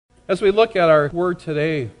As we look at our word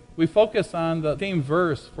today, we focus on the theme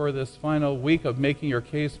verse for this final week of making your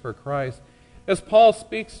case for Christ. As Paul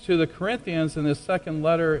speaks to the Corinthians in his second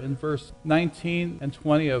letter in verse 19 and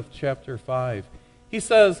 20 of chapter 5, he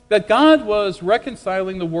says that God was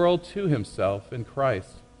reconciling the world to himself in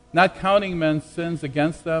Christ, not counting men's sins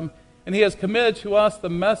against them, and he has committed to us the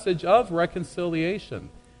message of reconciliation.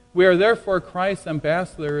 We are therefore Christ's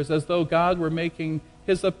ambassadors, as though God were making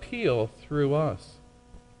his appeal through us.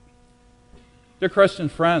 Dear Christian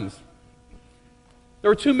friends, there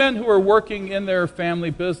were two men who were working in their family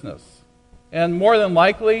business. And more than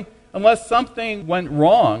likely, unless something went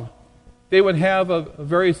wrong, they would have a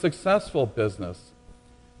very successful business.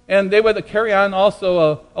 And they would carry on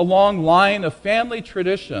also a long line of family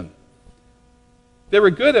tradition. They were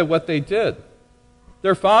good at what they did.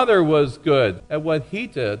 Their father was good at what he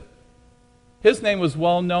did. His name was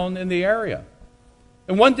well known in the area.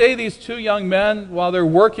 And one day, these two young men, while they're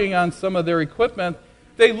working on some of their equipment,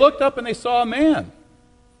 they looked up and they saw a man.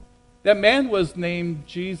 That man was named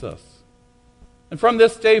Jesus. And from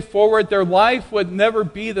this day forward, their life would never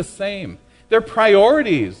be the same. Their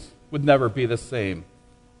priorities would never be the same.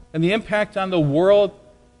 And the impact on the world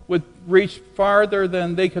would reach farther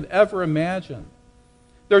than they could ever imagine.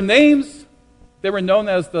 Their names, they were known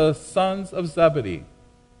as the sons of Zebedee,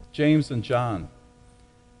 James and John.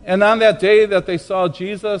 And on that day that they saw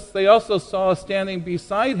Jesus, they also saw standing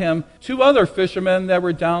beside him two other fishermen that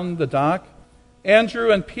were down the dock,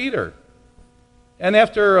 Andrew and Peter. And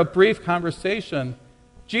after a brief conversation,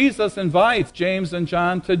 Jesus invites James and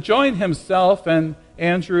John to join himself and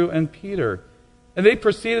Andrew and Peter. And they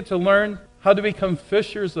proceeded to learn how to become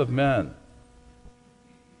fishers of men.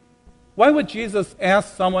 Why would Jesus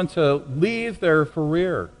ask someone to leave their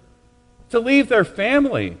career, to leave their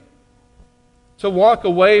family, to walk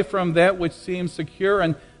away from that which seems secure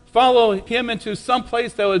and follow him into some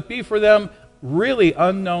place that would be for them really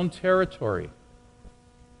unknown territory?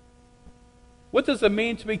 What does it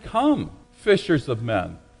mean to become fishers of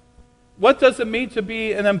men? What does it mean to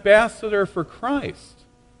be an ambassador for Christ?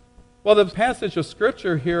 Well, the passage of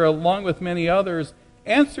Scripture here, along with many others,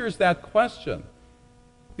 answers that question.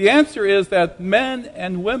 The answer is that men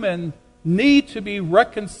and women need to be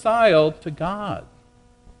reconciled to God.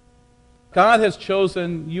 God has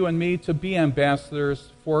chosen you and me to be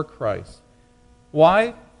ambassadors for Christ.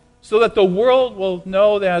 Why? So that the world will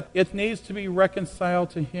know that it needs to be reconciled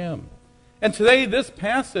to him. And today, this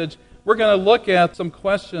passage, we're going to look at some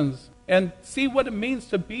questions and see what it means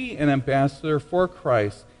to be an ambassador for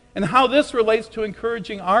Christ and how this relates to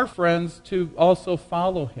encouraging our friends to also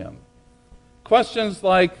follow him. Questions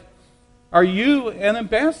like, are you an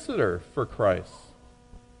ambassador for Christ?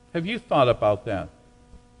 Have you thought about that?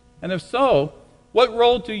 And if so, what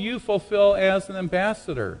role do you fulfill as an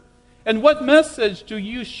ambassador? And what message do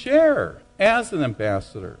you share as an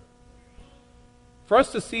ambassador? For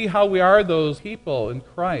us to see how we are those people in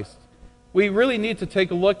Christ, we really need to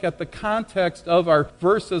take a look at the context of our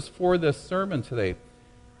verses for this sermon today.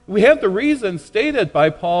 We have the reason stated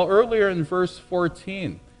by Paul earlier in verse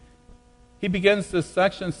 14. He begins this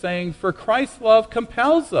section saying, "For Christ's love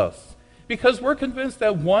compels us, because we're convinced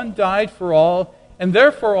that one died for all, and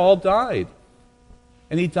therefore all died.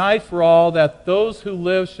 And he died for all, that those who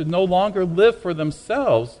live should no longer live for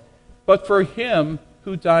themselves, but for him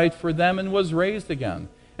who died for them and was raised again.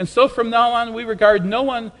 And so from now on we regard no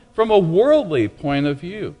one from a worldly point of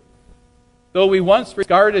view. Though we once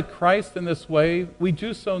regarded Christ in this way, we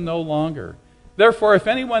do so no longer. Therefore, if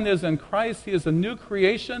anyone is in Christ, he is a new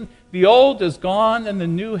creation. The old is gone and the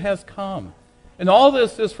new has come. And all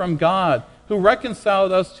this is from God, who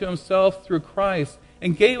reconciled us to himself through Christ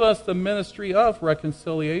and gave us the ministry of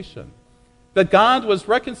reconciliation. That God was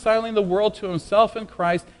reconciling the world to himself in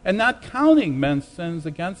Christ and not counting men's sins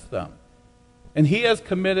against them. And he has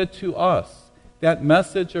committed to us that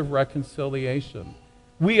message of reconciliation.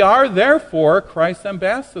 We are therefore Christ's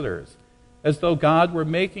ambassadors, as though God were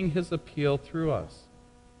making his appeal through us.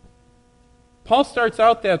 Paul starts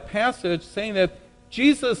out that passage saying that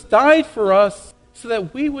Jesus died for us so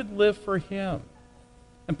that we would live for him.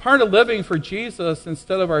 And part of living for Jesus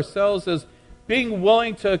instead of ourselves is being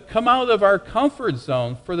willing to come out of our comfort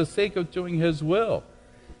zone for the sake of doing his will.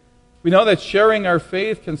 We know that sharing our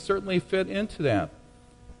faith can certainly fit into that.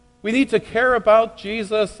 We need to care about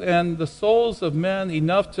Jesus and the souls of men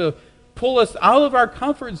enough to pull us out of our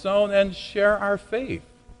comfort zone and share our faith.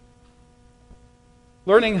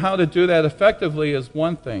 Learning how to do that effectively is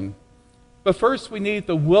one thing. But first we need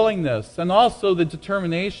the willingness and also the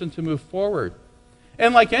determination to move forward.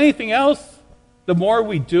 And like anything else, the more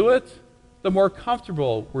we do it, the more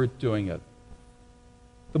comfortable we're doing it.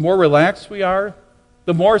 The more relaxed we are,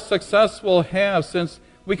 the more success we'll have, since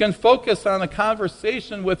we can focus on a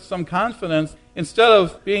conversation with some confidence instead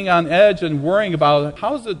of being on edge and worrying about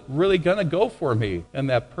how's it really going to go for me and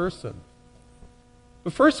that person.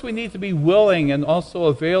 But first we need to be willing and also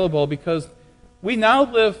available, because we now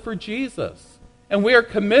live for Jesus, and we are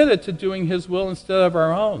committed to doing his will instead of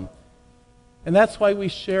our own. And that's why we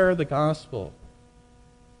share the gospel.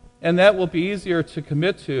 And that will be easier to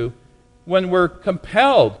commit to when we're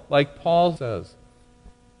compelled, like Paul says.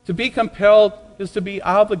 To be compelled is to be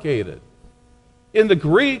obligated. In the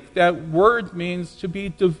Greek, that word means to be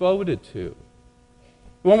devoted to.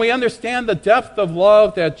 When we understand the depth of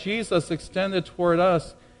love that Jesus extended toward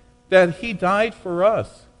us, that he died for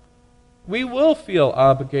us, we will feel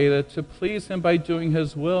obligated to please him by doing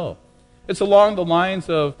his will. It's along the lines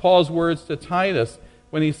of Paul's words to Titus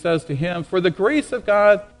when he says to him, "For the grace of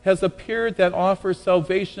God has appeared that offers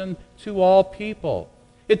salvation to all people."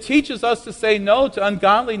 It teaches us to say no to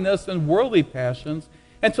ungodliness and worldly passions,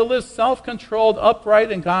 and to live self-controlled,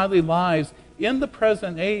 upright, and godly lives in the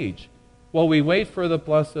present age, while we wait for the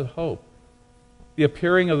blessed hope, the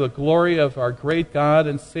appearing of the glory of our great God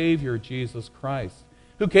and Savior, Jesus Christ,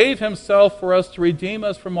 who gave himself for us to redeem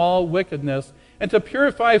us from all wickedness and to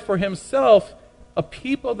purify for himself a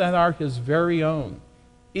people that are his very own,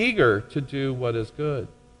 eager to do what is good.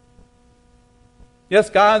 Yes,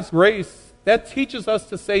 God's grace, that teaches us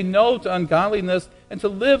to say no to ungodliness and to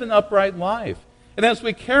live an upright life. And as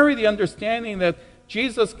we carry the understanding that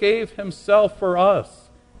Jesus gave himself for us,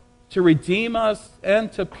 to redeem us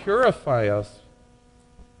and to purify us,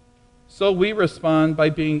 so we respond by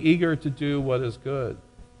being eager to do what is good.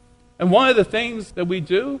 And one of the things that we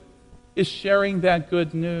do is sharing that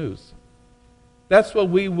good news. That's what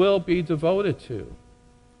we will be devoted to.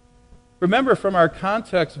 Remember from our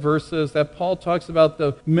context verses that Paul talks about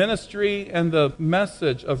the ministry and the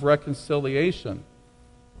message of reconciliation.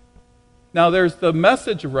 Now there's the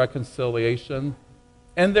message of reconciliation,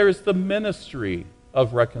 and there's the ministry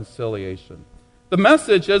of reconciliation. The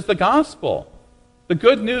message is the gospel, the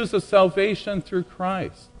good news of salvation through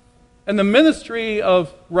Christ. And the ministry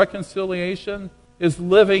of reconciliation is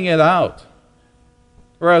living it out.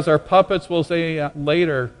 Or as our puppets will say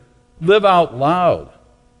later, live out loud.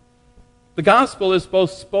 The gospel is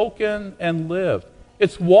both spoken and lived.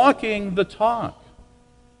 It's walking the talk.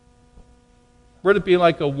 We're to be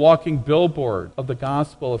like a walking billboard of the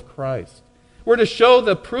gospel of Christ. We're to show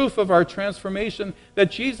the proof of our transformation that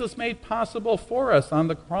Jesus made possible for us on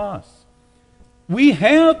the cross. We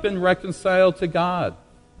have been reconciled to God.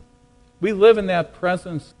 We live in that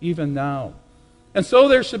presence even now. And so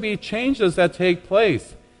there should be changes that take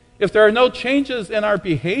place. If there are no changes in our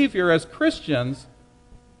behavior as Christians,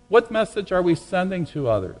 what message are we sending to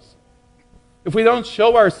others? If we don't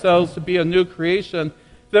show ourselves to be a new creation,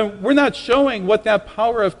 then we're not showing what that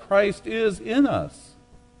power of Christ is in us.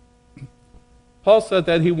 Paul said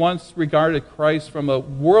that he once regarded Christ from a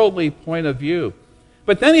worldly point of view,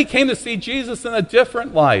 but then he came to see Jesus in a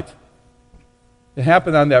different light. It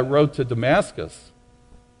happened on that road to Damascus.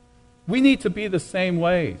 We need to be the same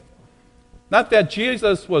way. Not that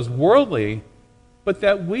Jesus was worldly, but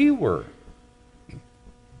that we were.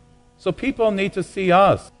 So people need to see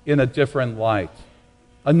us in a different light,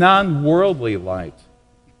 a non-worldly light.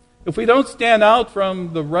 If we don't stand out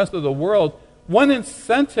from the rest of the world, what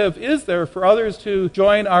incentive is there for others to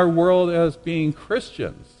join our world as being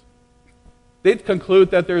Christians? They'd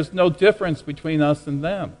conclude that there's no difference between us and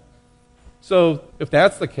them. So if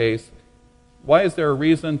that's the case, why is there a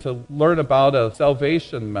reason to learn about a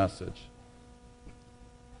salvation message?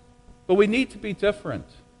 But we need to be different.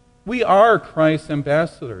 We are Christ's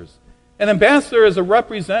ambassadors. An ambassador is a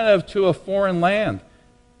representative to a foreign land.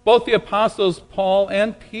 Both the apostles Paul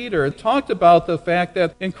and Peter talked about the fact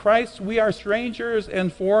that in Christ we are strangers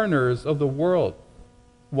and foreigners of the world.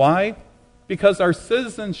 Why? Because our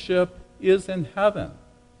citizenship is in heaven.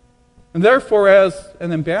 And therefore, as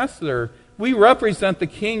an ambassador, we represent the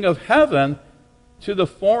King of heaven to the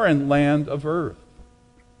foreign land of earth.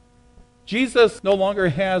 Jesus no longer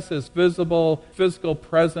has his visible, physical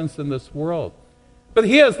presence in this world, but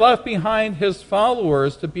he has left behind his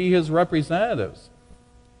followers to be his representatives.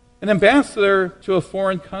 An ambassador to a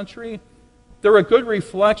foreign country, they're a good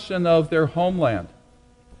reflection of their homeland.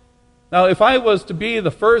 Now, if I was to be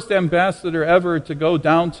the first ambassador ever to go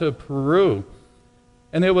down to Peru,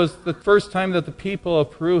 and it was the first time that the people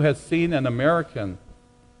of Peru had seen an American,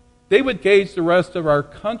 they would gauge the rest of our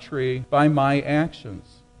country by my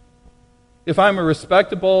actions. If I'm a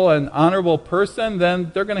respectable and honorable person,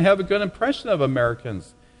 then they're going to have a good impression of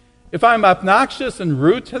Americans. If I'm obnoxious and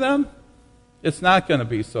rude to them, it's not going to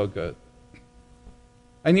be so good.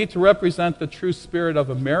 I need to represent the true spirit of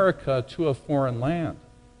America to a foreign land.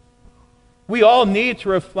 We all need to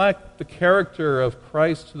reflect the character of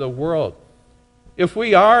Christ to the world. If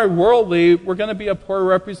we are worldly, we're going to be a poor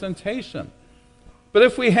representation. But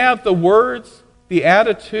if we have the words, the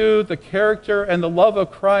attitude, the character, and the love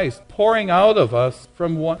of Christ pouring out of us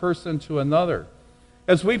from one person to another,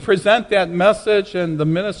 as we present that message and the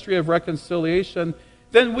ministry of reconciliation,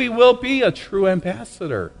 then we will be a true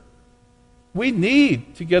ambassador. We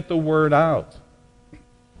need to get the word out.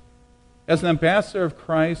 As an ambassador of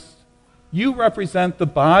Christ, you represent the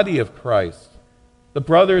body of Christ, the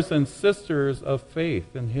brothers and sisters of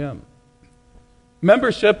faith in Him.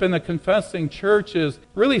 Membership in a confessing church is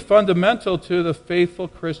really fundamental to the faithful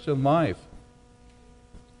Christian life.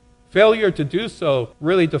 Failure to do so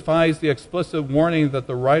really defies the explicit warning that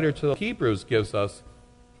the writer to the Hebrews gives us.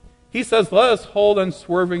 He says, "Let us hold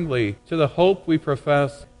unswervingly to the hope we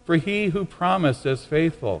profess, for He who promised is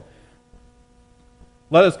faithful."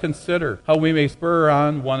 Let us consider how we may spur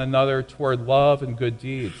on one another toward love and good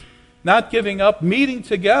deeds, not giving up meeting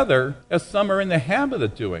together as some are in the habit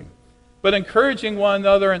of doing, but encouraging one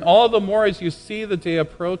another, and all the more as you see the day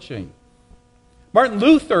approaching. Martin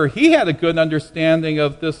Luther, he had a good understanding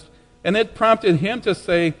of this, and it prompted him to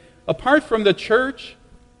say, apart from the church,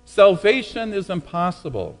 salvation is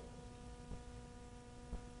impossible.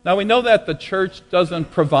 Now we know that the church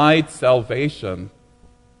doesn't provide salvation.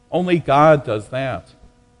 Only God does that.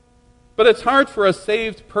 But it's hard for a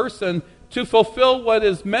saved person to fulfill what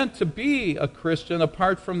is meant to be a Christian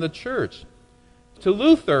apart from the church. To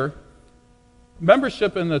Luther,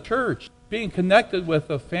 membership in the church, being connected with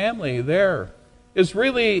a family there, is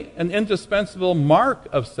really an indispensable mark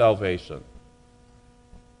of salvation.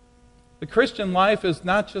 The Christian life is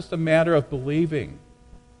not just a matter of believing.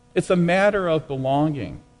 It's a matter of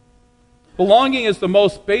belonging. Belonging is the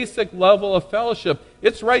most basic level of fellowship.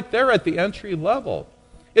 It's right there at the entry level.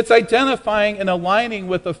 It's identifying and aligning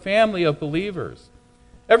with a family of believers.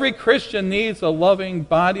 Every Christian needs a loving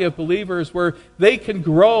body of believers where they can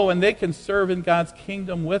grow and they can serve in God's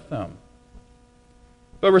kingdom with them.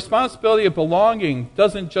 The responsibility of belonging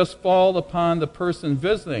doesn't just fall upon the person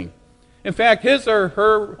visiting. In fact, his or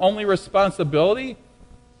her only responsibility,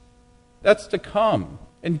 that's to come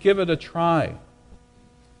and give it a try.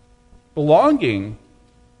 Belonging,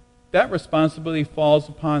 that responsibility falls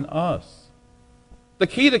upon us. The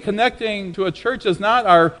key to connecting to a church is not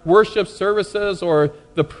our worship services or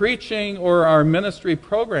the preaching or our ministry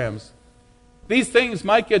programs. These things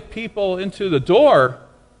might get people into the door,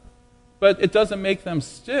 but it doesn't make them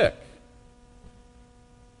stick.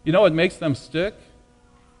 You know what makes them stick?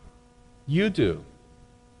 You do.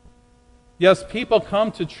 Yes, people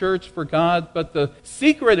come to church for God, but the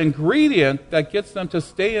secret ingredient that gets them to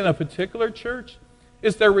stay in a particular church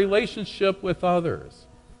is their relationship with others.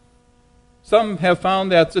 Some have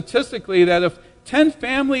found that statistically that if 10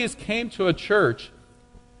 families came to a church,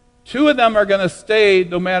 2 of them are going to stay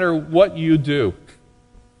no matter what you do.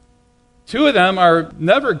 2 of them are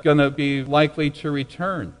never going to be likely to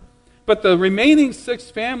return. But the remaining 6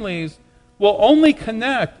 families will only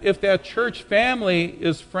connect if that church family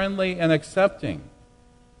is friendly and accepting.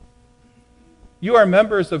 You are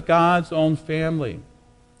members of God's own family,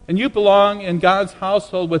 and you belong in God's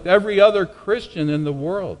household with every other Christian in the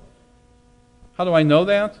world. How do I know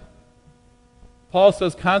that? Paul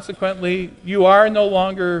says, consequently, you are no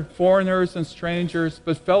longer foreigners and strangers,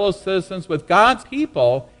 but fellow citizens with God's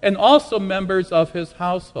people and also members of His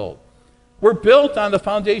household. We're built on the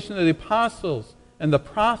foundation of the apostles and the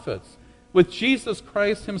prophets, with Jesus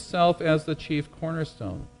Christ Himself as the chief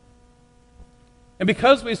cornerstone. And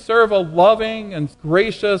because we serve a loving and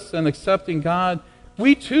gracious and accepting God,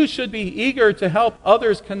 we too should be eager to help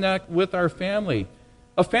others connect with our family.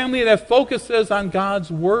 A family that focuses on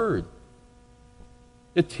God's Word.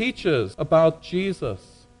 It teaches about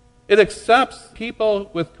Jesus. It accepts people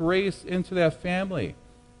with grace into that family.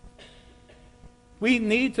 We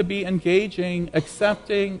need to be engaging,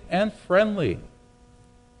 accepting, and friendly.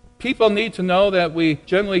 People need to know that we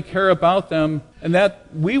genuinely care about them and that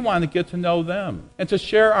we want to get to know them and to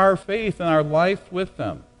share our faith and our life with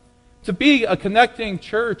them. To be a connecting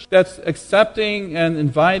church that's accepting and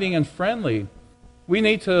inviting and friendly, we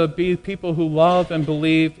need to be people who love and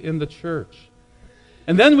believe in the church.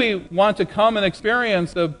 And then we want to come and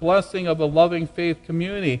experience the blessing of a loving faith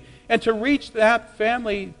community. And to reach that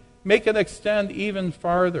family, make it extend even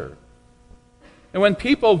farther. And when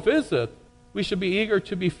people visit, we should be eager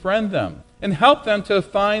to befriend them and help them to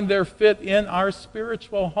find their fit in our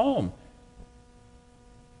spiritual home.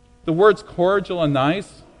 The words cordial and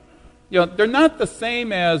nice, they're not the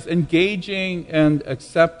same as engaging and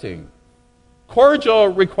accepting. Cordial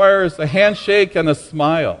requires a handshake and a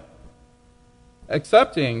smile.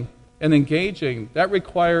 Accepting and engaging, that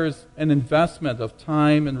requires an investment of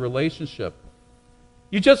time and relationship.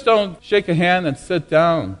 You just don't shake a hand and sit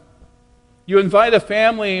down. You invite a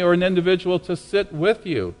family or an individual to sit with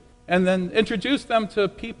you and then introduce them to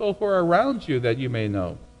people who are around you that you may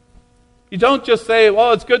know. You don't just say,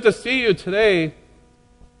 well, it's good to see you today.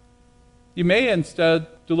 You may instead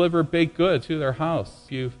deliver baked goods to their house.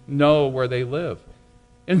 You know where they live.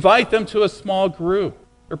 Invite them to a small group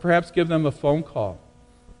or perhaps give them a phone call.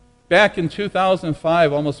 Back in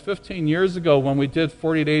 2005, almost 15 years ago, when we did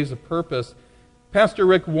 40 Days of Purpose, Pastor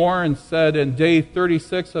Rick Warren said in day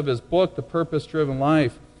 36 of his book, The Purpose-Driven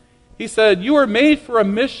Life, he said, you are made for a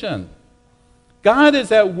mission. God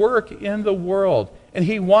is at work in the world, and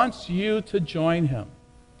he wants you to join him.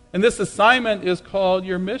 And this assignment is called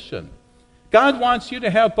your mission. God wants you to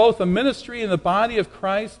have both a ministry in the body of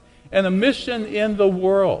Christ and a mission in the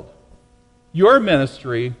world. Your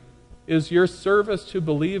ministry is your service to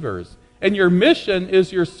believers, and your mission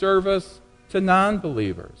is your service to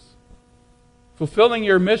non-believers. Fulfilling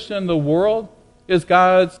your mission in the world is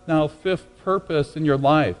God's now fifth purpose in your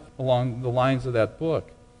life along the lines of that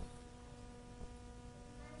book.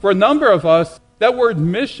 For a number of us, that word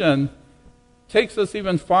mission takes us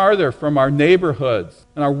even farther from our neighborhoods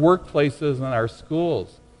and our workplaces and our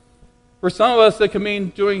schools. For some of us, it can mean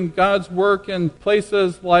doing God's work in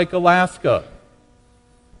places like Alaska.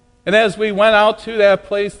 And as we went out to that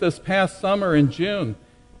place this past summer in June,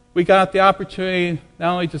 we got the opportunity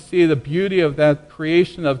not only to see the beauty of that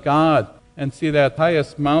creation of God and see that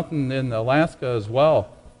highest mountain in Alaska as well,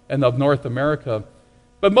 and of North America,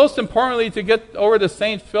 but most importantly to get over to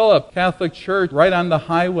St. Philip Catholic Church right on the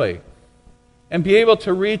highway and be able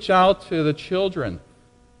to reach out to the children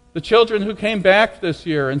who came back this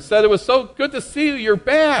year and said, it was so good to see you, you're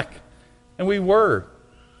back. And we were,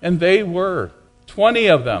 and they were. 20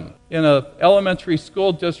 of them in an elementary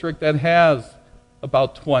school district that has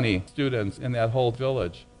about 20 students in that whole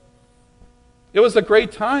village. It was a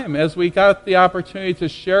great time as we got the opportunity to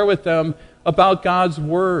share with them about God's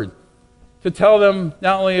Word, to tell them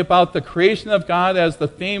not only about the creation of God, as the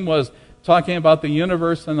theme was talking about the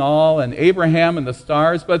universe and all, and Abraham and the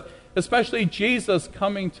stars, but especially Jesus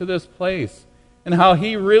coming to this place and how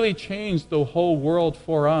he really changed the whole world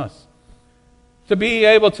for us. To be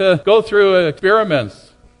able to go through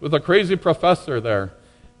experiments with a crazy professor there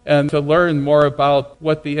and to learn more about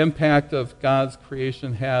what the impact of God's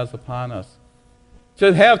creation has upon us.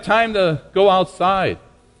 To have time to go outside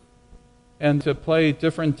and to play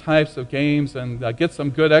different types of games and get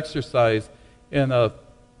some good exercise in a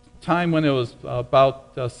time when it was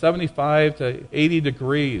about 75 to 80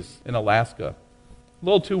 degrees in Alaska. A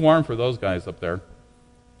little too warm for those guys up there.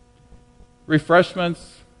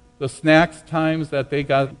 Refreshments, the snacks times that they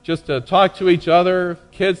got just to talk to each other,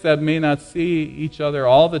 kids that may not see each other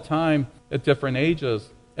all the time at different ages,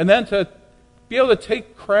 and then to be able to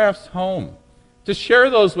take crafts home, to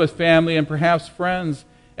share those with family and perhaps friends,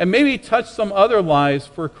 and maybe touch some other lives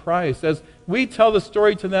for Christ as we tell the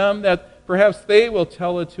story to them that perhaps they will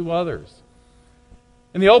tell it to others.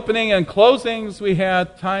 In the opening and closings, we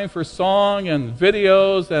had time for song and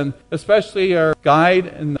videos, and especially our guide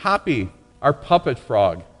and Hoppy, our puppet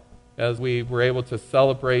frog, as we were able to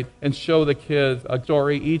celebrate and show the kids a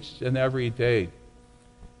story each and every day.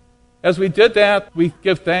 As we did that, we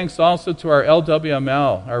give thanks also to our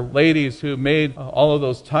LWML, our ladies who made all of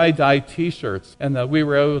those tie-dye T-shirts, and we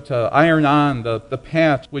were able to iron on the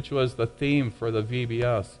patch, which was the theme for the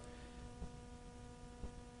VBS.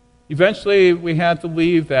 Eventually, we had to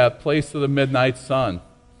leave that place of the midnight sun.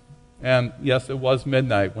 And yes, it was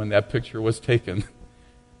midnight when that picture was taken.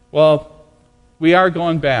 Well, we are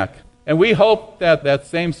going back. And we hope that that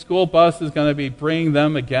same school bus is going to be bringing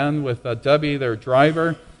them again with Debbie, their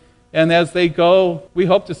driver. And as they go, we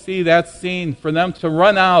hope to see that scene for them to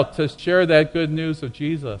run out to share that good news of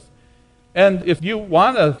Jesus. And if you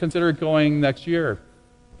want to consider going next year,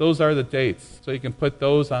 those are the dates. So you can put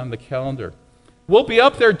those on the calendar. We'll be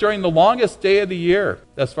up there during the longest day of the year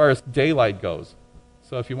as far as daylight goes.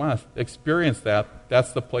 So if you want to experience that,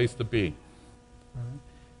 that's the place to be.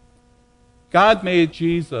 God made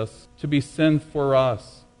Jesus to be sin for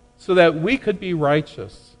us so that we could be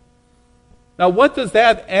righteous. Now, what does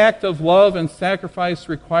that act of love and sacrifice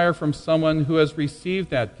require from someone who has received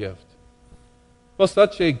that gift? Well,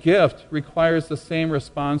 such a gift requires the same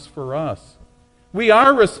response for us. We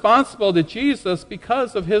are responsible to Jesus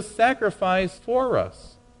because of his sacrifice for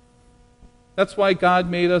us. That's why God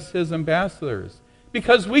made us his ambassadors.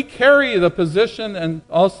 Because we carry the position and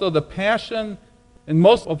also the passion, and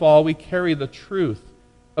most of all, we carry the truth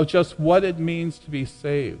of just what it means to be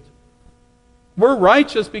saved. We're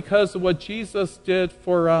righteous because of what Jesus did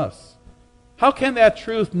for us. How can that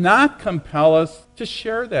truth not compel us to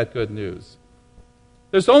share that good news?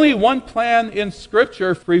 There's only one plan in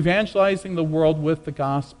Scripture for evangelizing the world with the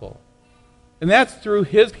gospel. And that's through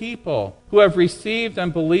His people who have received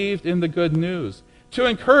and believed in the good news. To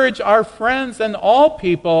encourage our friends and all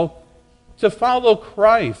people to follow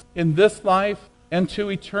Christ in this life and to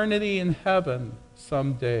eternity in heaven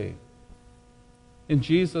someday. In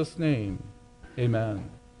Jesus' name, amen.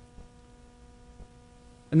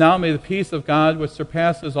 And now may the peace of God, which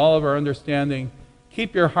surpasses all of our understanding,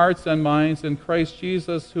 keep your hearts and minds in Christ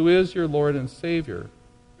Jesus, who is your Lord and Savior.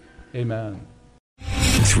 Amen.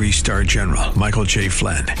 3-star General Michael J.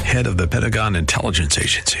 Flynn, head of the Pentagon Intelligence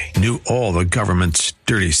Agency, knew all the government's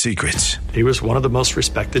dirty secrets. He was one of the most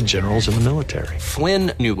respected generals in the military.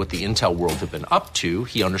 Flynn knew what the intel world had been up to.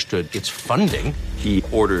 He understood its funding. He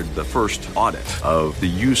ordered the first audit of the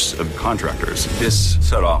use of contractors. This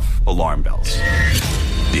set off alarm bells.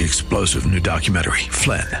 The explosive new documentary,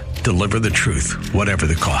 Flynn, Deliver the Truth, Whatever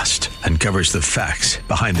the Cost, uncovers the facts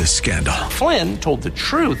behind this scandal. Flynn told the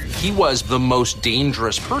truth. He was the most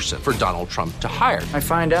dangerous person for Donald Trump to hire. I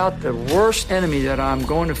find out the worst enemy that I'm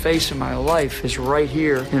going to face in my life is right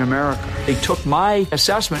here in America. They took my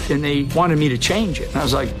assessment and they wanted me to change it. And I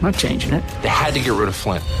was like, I'm not changing it. They had to get rid of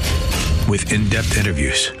Flynn. With in-depth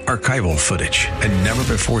interviews, archival footage, and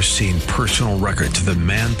never-before-seen personal records of the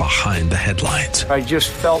man behind the headlines. I just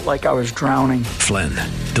felt like I was drowning. Flynn,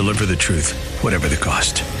 Deliver the Truth, Whatever the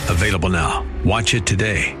Cost. Available now. Watch it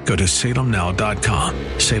today. Go to salemnow.com.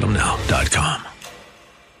 salemnow.com.